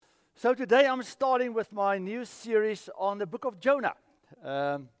So today I'm starting with my new series on the book of Jonah.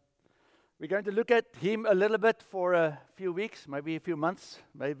 We're going to look at him a little bit for a few weeks, maybe a few months,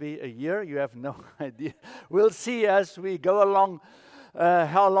 maybe a year. You have no idea. We'll see as we go along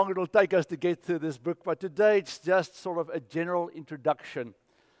how long it will take us to get through this book. But today it's just sort of a general introduction.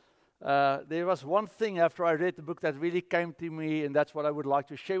 There was one thing after I read the book that really came to me, and that's what I would like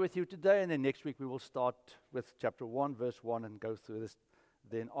to share with you today. And then next week we will start with chapter 1, verse 1, and go through this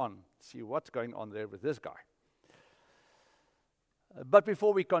then on. See what's going on there with this guy. But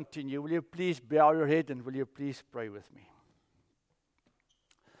before we continue, will you please bow your head and will you please pray with me?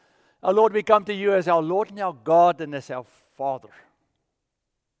 Our Lord, we come to you as our Lord and our God and as our Father.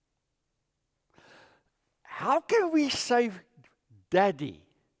 How can we say Daddy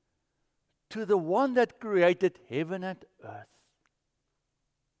to the one that created heaven and earth?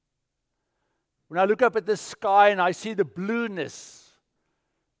 When I look up at the sky and I see the blueness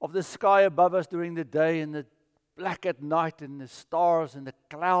of the sky above us during the day and the black at night and the stars and the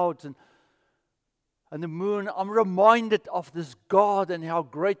clouds and the moon, I'm reminded of this God and how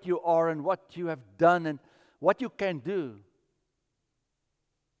great you are and what you have done and what you can do.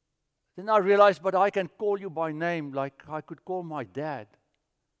 Then I realized, but I can call you by name like I could call my dad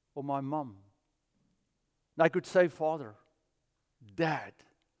or my mom. And I could say, Father, Dad.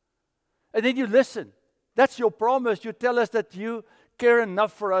 And then you listen. That's your promise. You tell us that you care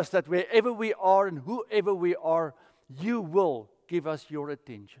enough for us that wherever we are and whoever we are, you will give us your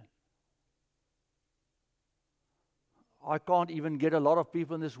attention. I can't even get a lot of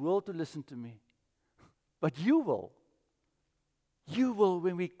people in this world to listen to me. But you will. You will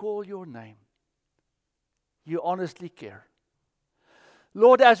when we call your name. You honestly care.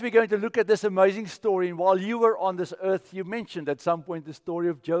 Lord, as we're going to look at this amazing story, and while you were on this earth, you mentioned at some point the story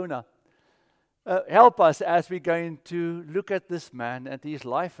of Jonah. Help us as we're going to look at this man and his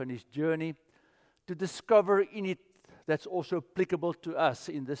life and his journey to discover in it that's also applicable to us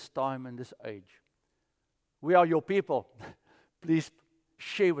in this time and this age. We are your people. Please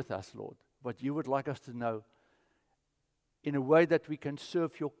share with us, Lord, what you would like us to know in a way that we can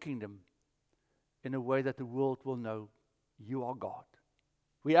serve your kingdom, in a way that the world will know you are God.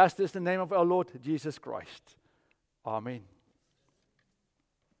 We ask this in the name of our Lord Jesus Christ. Amen.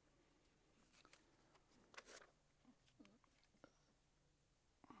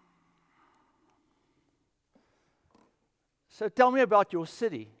 So tell me about your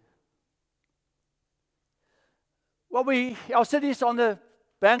city. Well, our city is on the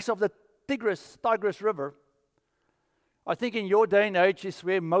banks of the Tigris River. I think in your day and age is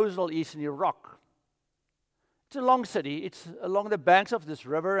where Mosul is in Iraq. It's a long city. It's along the banks of this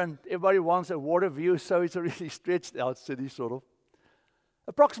river, and everybody wants a water view, so it's a really stretched out city, sort of.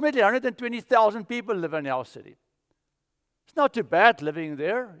 Approximately 120,000 people live in our city. It's not too bad living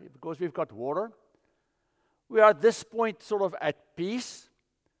there because we've got water. We are at this point sort of at peace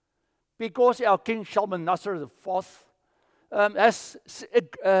because our King Shalmaneser IV has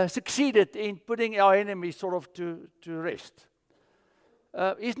succeeded in putting our enemies sort of to rest.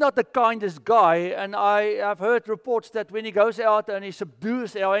 He's not the kindest guy, and I have heard reports that when he goes out and he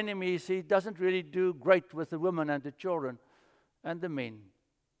subdues our enemies, he doesn't really do great with the women and the children and the men.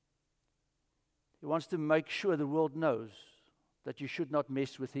 He wants to make sure the world knows that you should not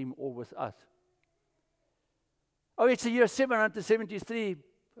mess with him or with us. Oh, it's the year 773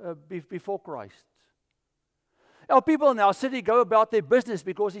 before Christ. Our people in our city go about their business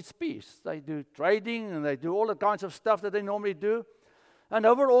because it's peace. They do trading and they do all the kinds of stuff that they normally do. And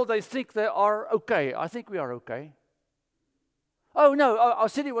overall, they think they are okay. I think we are okay. Oh, no, our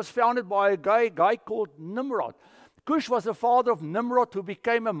city was founded by a guy called Nimrod. Cush was the father of Nimrod, who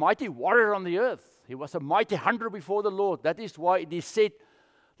became a mighty warrior on the earth. He was a mighty hunter before the Lord. That is why it is said,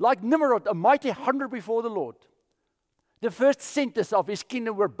 like Nimrod, a mighty hunter before the Lord. The first centers of his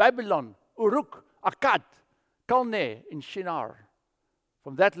kingdom were Babylon, Uruk, Akkad, Calneh, and Shinar.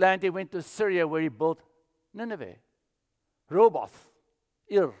 From that land he went to Syria, where he built Nineveh, Roboth,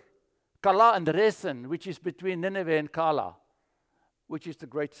 Ir, Kala and Resen, which is between Nineveh and Kala, which is the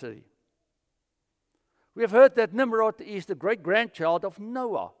great city. We have heard that Nimrod is the great-grandchild of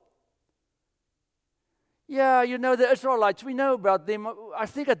Noah. Yeah, you know, the Israelites, we know about them. I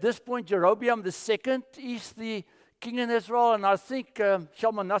think at this point, Jeroboam II is the king in Israel, and I think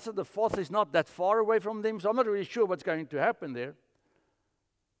Shalmaneser IV is not that far away from them, so I'm not really sure what's going to happen there.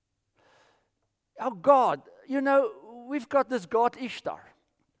 Our God, you know, we've got this god Ishtar.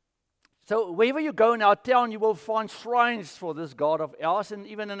 So wherever you go in our town, you will find shrines for this god of ours, and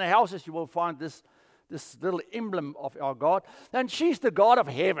even in the houses you will find this little emblem of our God. And she's the God of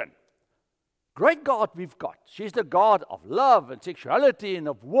heaven. Great God we've got. She's the God of love and sexuality and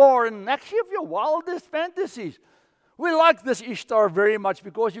of war and actually of your wildest fantasies. We like this Ishtar very much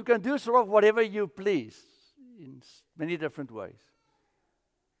because you can do sort of whatever you please in many different ways.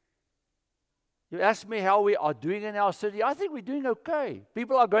 You ask me how we are doing in our city. I think we're doing okay.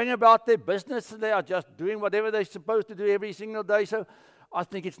 People are going about their business and they are just doing whatever they're supposed to do every single day. So I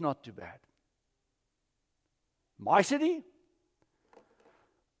think it's not too bad. My city?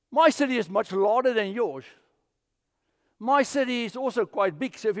 My city is much larger than yours. My city is also quite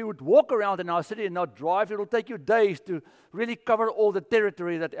big, so if you would walk around in our city and not drive, it will take you days to really cover all the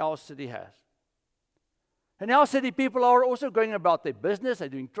territory that our city has. In our city, people are also going about their business, they're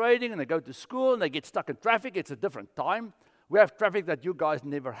doing trading, and they go to school, and they get stuck in traffic. It's a different time. We have traffic that you guys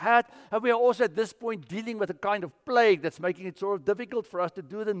never had, and we are also at this point dealing with a kind of plague that's making it sort of difficult for us to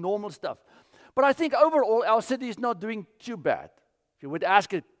do the normal stuff. But I think overall, our city is not doing too bad. If you would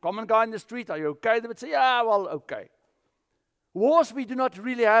ask a common guy in the street, are you okay? They would say, yeah, well, okay. Wars, we do not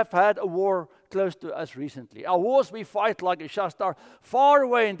really have had a war close to us recently. Our wars we fight like a Shastar far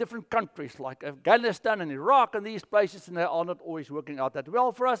away in different countries like Afghanistan and Iraq and these places, and they are not always working out that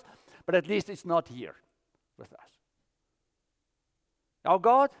well for us, but at least it's not here with us. Our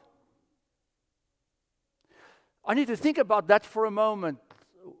God, I need to think about that for a moment.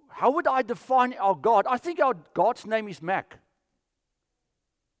 How would I define our God? I think our God's name is Mac.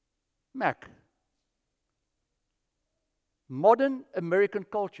 Mac. Modern American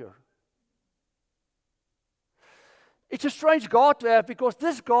culture. It's a strange God to have because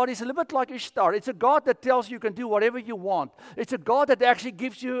this God is a little bit like Ishtar. It's a God that tells you can do whatever you want. It's a God that actually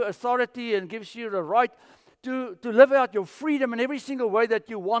gives you authority and gives you the right to live out your freedom in every single way that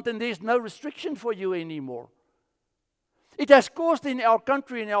you want, and there's no restriction for you anymore. It has caused in our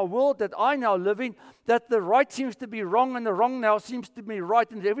country, in our world that I now live in, that the right seems to be wrong and the wrong now seems to be right,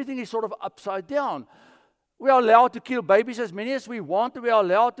 and everything is sort of upside down. We are allowed to kill babies as many as we want. We are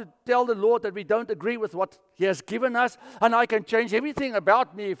allowed to tell the Lord that we don't agree with what He has given us, and I can change everything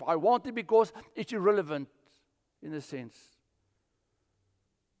about me if I want to because it's irrelevant in a sense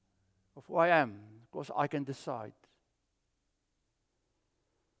of who I am, because I can decide.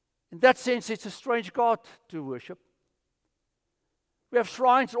 In that sense, it's a strange God to worship. We have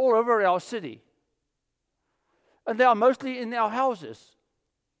shrines all over our city, and they are mostly in our houses.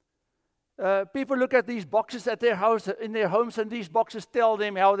 People look at these boxes at their house, in their homes, and these boxes tell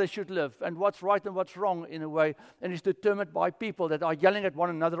them how they should live and what's right and what's wrong in a way, and it's determined by people that are yelling at one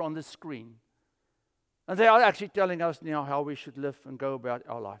another on the screen. And they are actually telling us now how we should live and go about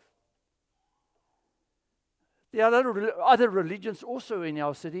our life. There are other religions also in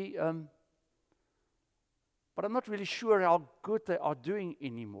our city, but I'm not really sure how good they are doing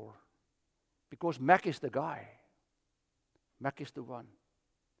anymore, because Mac is the guy. Mac is the one.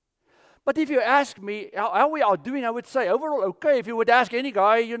 But if you ask me how we are doing, I would say overall okay. If you would ask any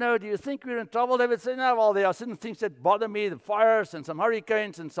guy, do you think we're in trouble? They would say, no, well, there are certain things that bother me, the fires and some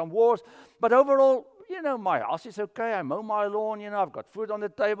hurricanes and some wars. But overall, my house is okay. I mow my lawn, I've got food on the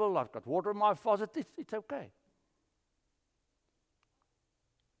table. I've got water in my faucet. It's okay.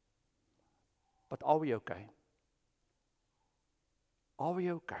 But are we okay? Are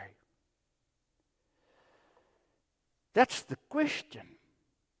we okay? That's the question.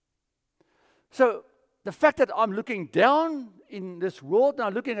 So the fact that I'm looking down in this world and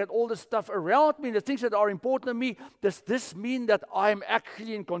I'm looking at all the stuff around me, the things that are important to me, does this mean that I'm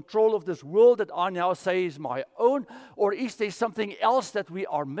actually in control of this world that I now say is my own? Or is there something else that we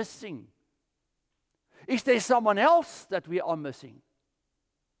are missing? Is there someone else that we are missing?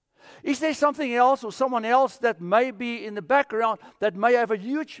 Is there something else or someone else that may be in the background that may have a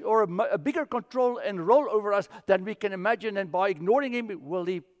huge or a bigger control and role over us than we can imagine, and by ignoring him, will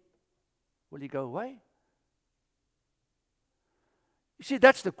he go away? You see,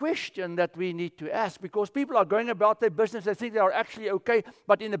 that's the question that we need to ask, because people are going about their business, they think they are actually okay,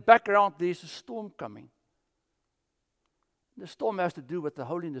 but in the background there's a storm coming. The storm has to do with the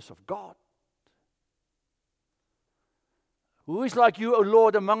holiness of God. Who is like you, O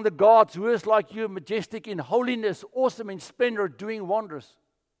Lord, among the gods? Who is like you, majestic in holiness, awesome in splendor, doing wonders?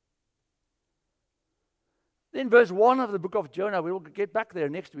 Then verse 1 of the book of Jonah, we will get back there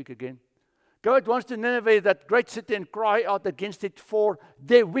next week again. Go at once to Nineveh, that great city, and cry out against it, for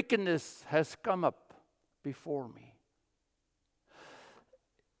their wickedness has come up before me.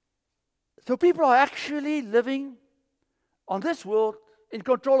 So people are actually living on this world in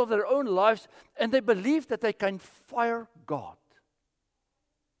control of their own lives, and they believe that they can fire God.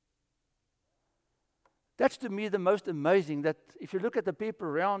 That's to me the most amazing, that if you look at the people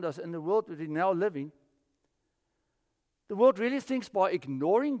around us in the world that we now live in, The world really thinks by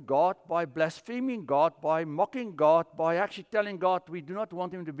ignoring God, by blaspheming God, by mocking God, by actually telling God we do not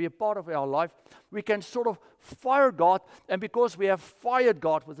want Him to be a part of our life, we can sort of fire God. And because we have fired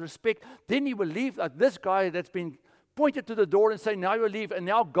God with respect, then He will leave this guy that's been pointed to the door and say, now you leave. And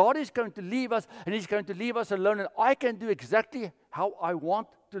now God is going to leave us, and He's going to leave us alone. And I can do exactly how I want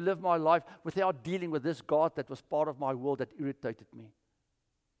to live my life without dealing with this God that was part of my world that irritated me.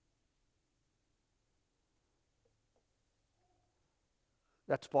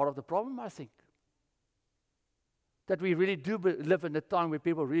 That's part of the problem, I think. That we really do live in a time where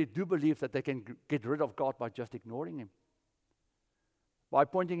people really do believe that they can get rid of God by just ignoring Him, by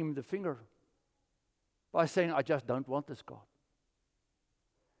pointing Him the finger, by saying, I just don't want this God.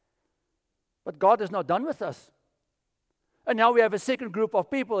 But God is not done with us. And now we have a second group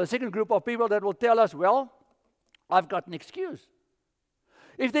of people that will tell us, well, I've got an excuse.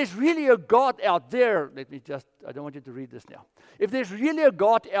 If there's really a God out there, I don't want you to read this now. If there's really a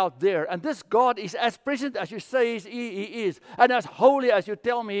God out there, and this God is as present as you say He is, and as holy as you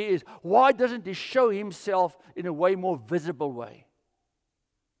tell me He is, why doesn't He show Himself in a way more visible way?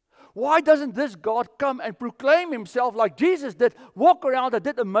 Why doesn't this God come and proclaim Himself like Jesus did, walk around and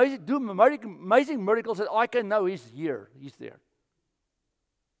do amazing miracles that I can know He's here, He's there?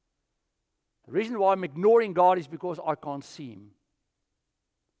 The reason why I'm ignoring God is because I can't see Him.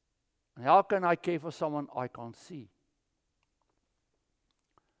 And how can I care for someone I can't see?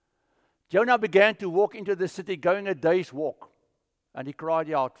 Jonah began to walk into the city, going a day's walk. And he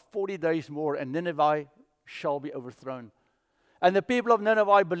cried out, 40 days more, and Nineveh shall be overthrown. And the people of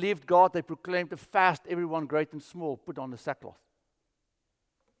Nineveh believed God. They proclaimed a fast, everyone great and small, put on the sackcloth.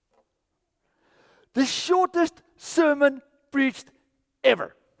 The shortest sermon preached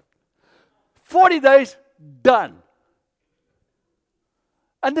ever. 40 days, done.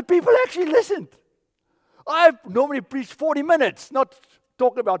 And the people actually listened. I've normally preached 40 minutes, not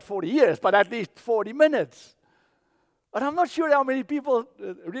talk about 40 years, but at least 40 minutes. And I'm not sure how many people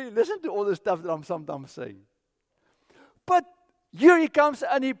really listen to all the stuff that I'm sometimes saying. But here he comes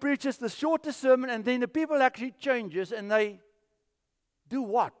and he preaches the shortest sermon, and then the people actually changes, and they do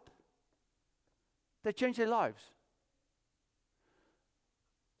what? They change their lives.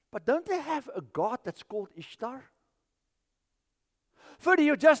 But don't they have a God that's called Ishtar? Freddie,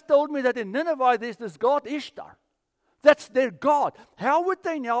 you just told me that in Nineveh there's this God Ishtar. That's their God. How would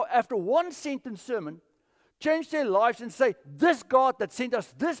they now, after one sentence sermon, change their lives and say, this God that sent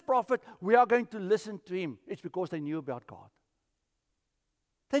us this prophet, we are going to listen to him? It's because they knew about God.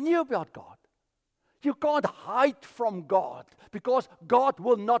 They knew about God. You can't hide from God because God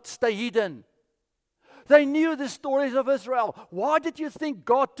will not stay hidden. They knew the stories of Israel. Why did you think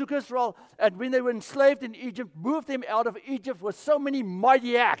God took Israel and when they were enslaved in Egypt, moved them out of Egypt with so many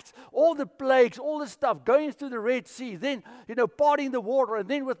mighty acts, all the plagues, all the stuff, going through the Red Sea, then, parting the water, and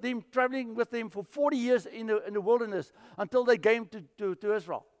then with them, traveling with them for 40 years in the wilderness until they came to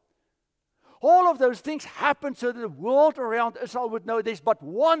Israel. All of those things happened so that the world around Israel would know there's but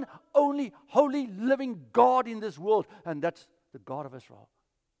one only holy living God in this world, and that's the God of Israel.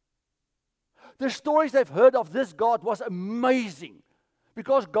 The stories they've heard of this God was amazing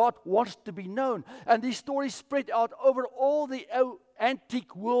because God wants to be known. And these stories spread out over all the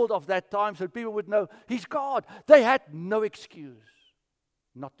antique world of that time so people would know He's God. They had no excuse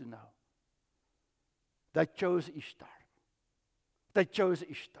not to know. They chose Ishtar. They chose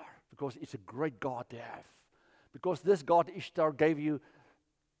Ishtar because it's a great God to have. Because this God Ishtar gave you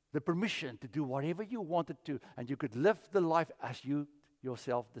the permission to do whatever you wanted to, and you could live the life as you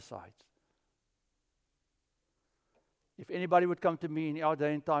yourself decide. If anybody would come to me in our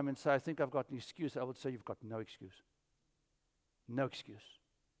day and time and say, I think I've got an excuse, I would say, you've got no excuse. No excuse.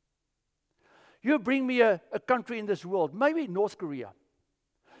 You bring me a country in this world, maybe North Korea.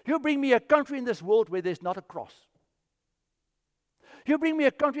 You bring me a country in this world where there's not a cross. You bring me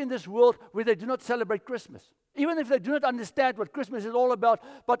a country in this world where they do not celebrate Christmas. Even if they do not understand what Christmas is all about,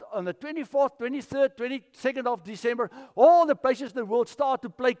 but on the 24th, 23rd, 22nd of December, all the places in the world start to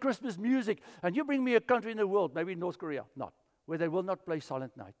play Christmas music. And you bring me a country in the world, maybe North Korea, not, where they will not play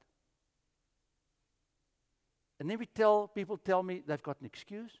Silent Night. And then people tell me they've got an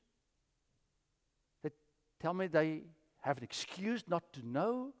excuse. They tell me they have an excuse not to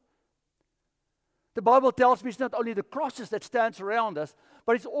know. The Bible tells me it's not only the crosses that stands around us,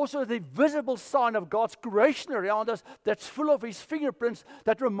 but it's also the visible sign of God's creation around us that's full of His fingerprints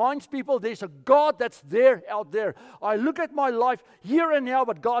that reminds people there's a God that's there out there. I look at my life here and now,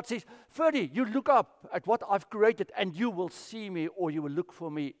 but God says, Ferdy, you look up at what I've created and you will see me, or you will look for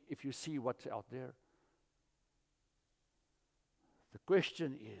me if you see what's out there. The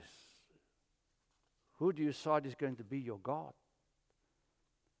question is, Who do you decide is going to be your God?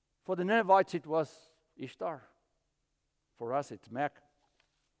 For the Ninevites, it was Ishtar. For us, it's Mac.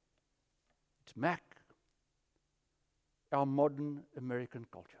 It's Mac, our modern American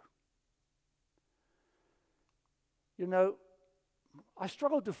culture. You know, I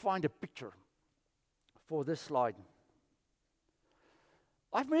struggle to find a picture for this slide.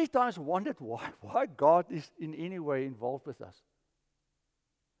 I've many times wondered why God is in any way involved with us.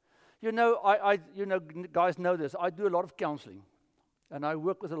 You know, guys know this. I do a lot of counseling, and I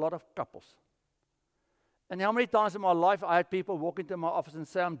work with a lot of couples. And how many times in my life I had people walk into my office and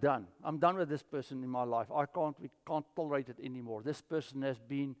say, I'm done. I'm done with this person in my life. We can't tolerate it anymore. This person has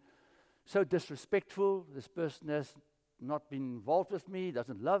been so disrespectful. This person has not been involved with me,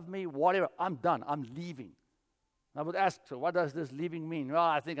 doesn't love me, whatever. I'm done. I'm leaving. I would ask, so what does this leaving mean? Well,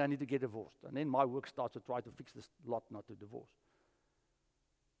 I think I need to get divorced. And then my work starts to try to fix this lot, not to divorce.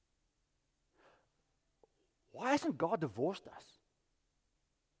 Why hasn't God divorced us?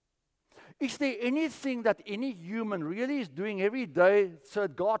 Is there anything that any human really is doing every day so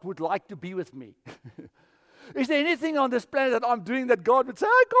that God would like to be with me? Is there anything on this planet that I'm doing that God would say,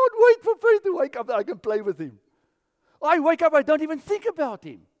 I can't wait for Fred to wake up that I can play with him? I wake up, I don't even think about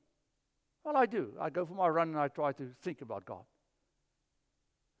him. Well, I do. I go for my run and I try to think about God.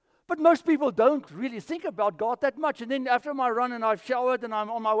 But most people don't really think about God that much. And then after my run and I've showered and I'm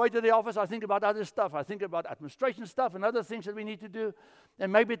on my way to the office, I think about other stuff. I think about administration stuff and other things that we need to do.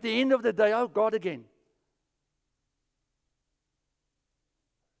 And maybe at the end of the day, oh, God again.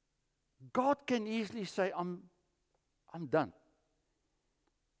 God can easily say, I'm done.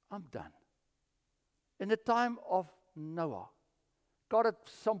 I'm done. In the time of Noah, God at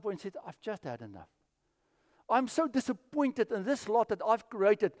some point said, I've just had enough. I'm so disappointed in this lot that I've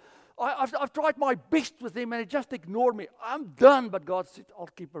created. I've tried my best with him and he just ignored me. I'm done. But God said, I'll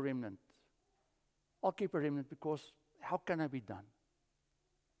keep a remnant. I'll keep a remnant because how can I be done?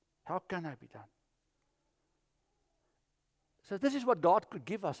 How can I be done? So this is what God could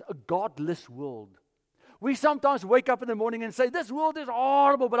give us, a godless world. We sometimes wake up in the morning and say, this world is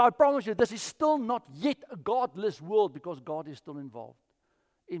horrible, but I promise you, this is still not yet a godless world because God is still involved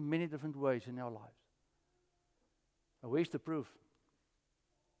in many different ways in our lives. And where's the proof?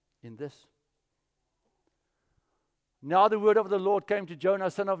 In this. Now the word of the Lord came to Jonah,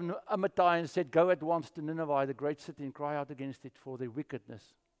 son of Amittai, and said, go at once to Nineveh, the great city, and cry out against it, for their wickedness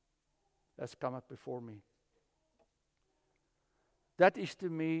has come up before me. That is to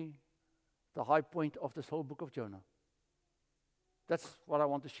me the high point of this whole book of Jonah. That's what I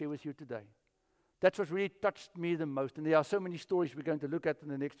want to share with you today. That's what really touched me the most. And there are so many stories we're going to look at in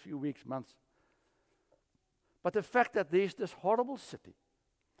the next few weeks, months. But the fact that there's this horrible city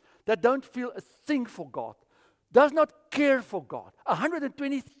that don't feel a thing for God, does not care for God.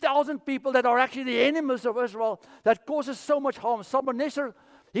 120,000 people that are actually the enemies of Israel that causes so much harm. Salmaneser,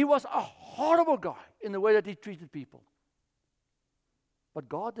 he was a horrible guy in the way that he treated people. But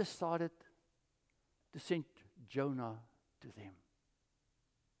God decided to send Jonah to them.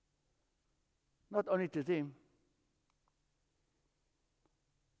 Not only to them.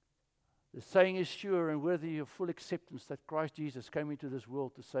 The saying is sure and worthy of full acceptance that Christ Jesus came into this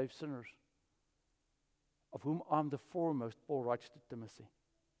world to save sinners, of whom I'm the foremost, Paul writes to Timothy.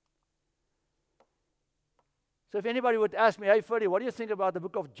 So if anybody would ask me, hey Freddie, what do you think about the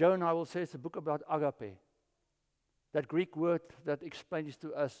book of Jonah? I will say it's a book about agape. That Greek word that explains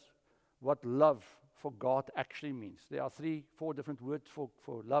to us what love for God actually means. There are 3-4 different words for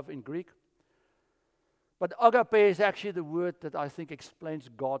love in Greek. But agape is actually the word that I think explains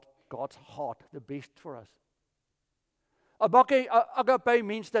God's heart the best for us. Agape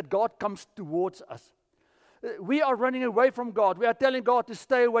means that God comes towards us. We are running away from God. We are telling God to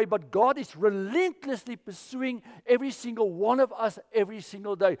stay away, but God is relentlessly pursuing every single one of us every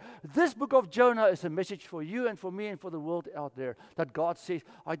single day. This book of Jonah is a message for you and for me and for the world out there, that God says,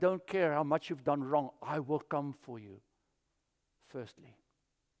 I don't care how much you've done wrong, I will come for you, firstly.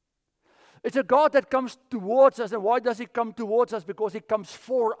 It's a God that comes towards us. And why does he come towards us? Because he comes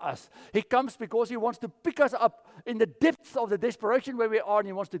for us. He comes because he wants to pick us up in the depths of the desperation where we are, and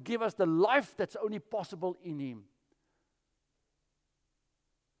he wants to give us the life that's only possible in him.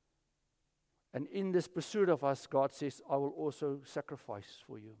 And in this pursuit of us, God says, I will also sacrifice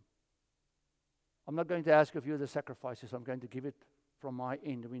for you. I'm not going to ask of you the sacrifices. I'm going to give it from my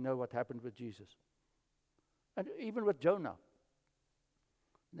end. We know what happened with Jesus. And even with Jonah.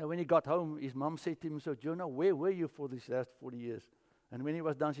 Now, when he got home, his mom said to him, so Jonah, where were you for these last 40 years? And when he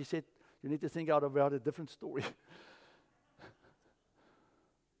was done, she said, you need to think out about a different story.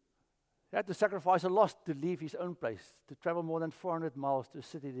 He had to sacrifice a lot to leave his own place, to travel more than 400 miles to a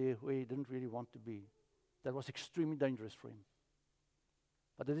city there where he didn't really want to be. that was extremely dangerous for him.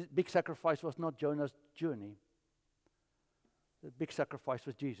 But the big sacrifice was not Jonah's journey. The big sacrifice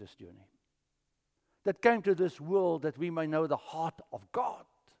was Jesus' journey. That came to this world that we may know the heart of God.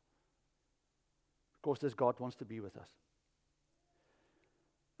 Of course, this God wants to be with us.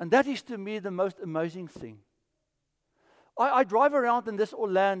 And that is to me the most amazing thing. I drive around in this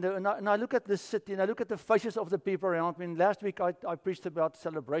Orlando and I look at this city and I look at the faces of the people around me. And last week I preached about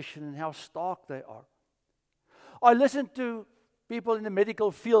celebration and how stark they are. I listen to people in the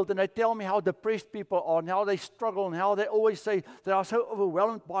medical field and they tell me how depressed people are and how they struggle and how they always say they are so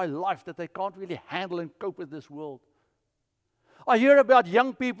overwhelmed by life that they can't really handle and cope with this world. I hear about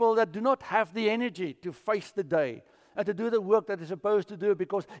young people that do not have the energy to face the day and to do the work that they're supposed to do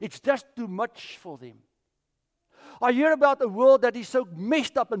because it's just too much for them. I hear about a world that is so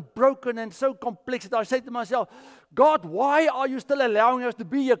messed up and broken and so complex that I say to myself, God, why are you still allowing us to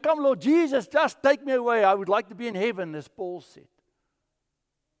be here? Come, Lord Jesus, just take me away. I would like to be in heaven, as Paul said.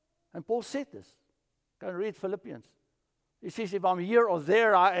 And Paul said this. Go and read Philippians. He says, if I'm here or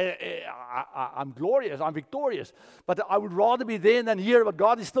there, I'm glorious, I'm victorious. But I would rather be there than here, but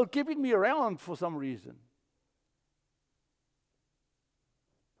God is still keeping me around for some reason.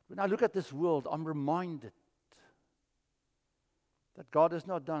 When I look at this world, I'm reminded that God is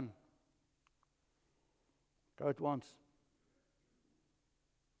not done. Go at once.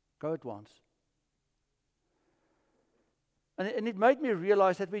 Go at once. And it made me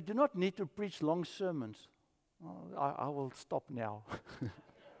realize that we do not need to preach long sermons. Oh, I will stop now.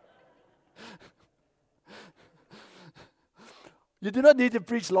 You do not need to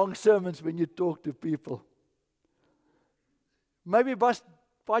preach long sermons when you talk to people. Maybe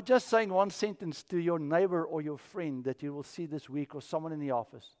by just saying one sentence to your neighbor or your friend that you will see this week or someone in the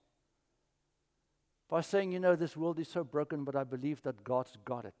office. By saying, this world is so broken, but I believe that God's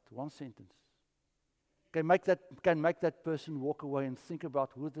got it. One sentence. Can make that person walk away and think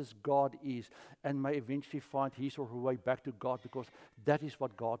about who this God is and may eventually find his or her way back to God because that is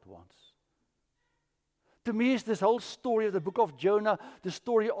what God wants. To me, is this whole story of the book of Jonah, the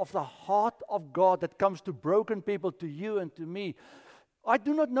story of the heart of God that comes to broken people, to you and to me. I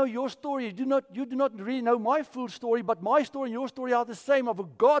do not know your story. You do not really know my full story, but my story and your story are the same, of a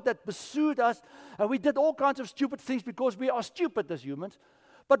God that pursued us, and we did all kinds of stupid things because we are stupid as humans.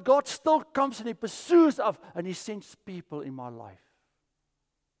 But God still comes and He pursues us, and He sends people in my life.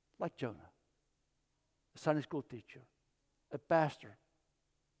 Like Jonah, a Sunday school teacher, a pastor,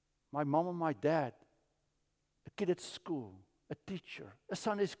 my mom and my dad, a kid at school, a teacher, a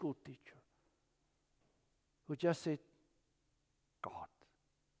Sunday school teacher, who just said, God,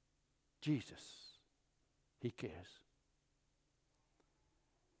 Jesus, He cares.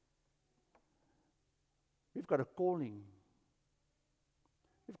 We've got a calling.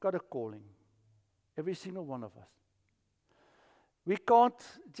 We've got a calling. Every single one of us. We can't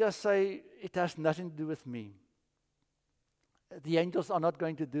just say, it has nothing to do with me. The angels are not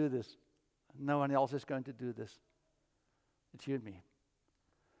going to do this. No one else is going to do this. It's you and me.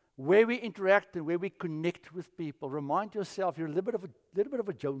 Where we interact and where we connect with people, remind yourself you're a little bit of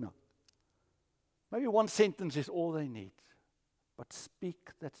a Jonah. Maybe one sentence is all they need. But speak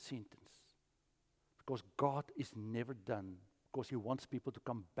that sentence. Because God is never done. Because He wants people to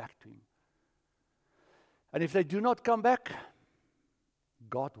come back to Him. And if they do not come back,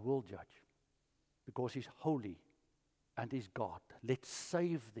 God will judge. Because He's holy and He's God. Let's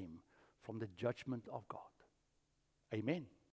save them from the judgment of God. Amen.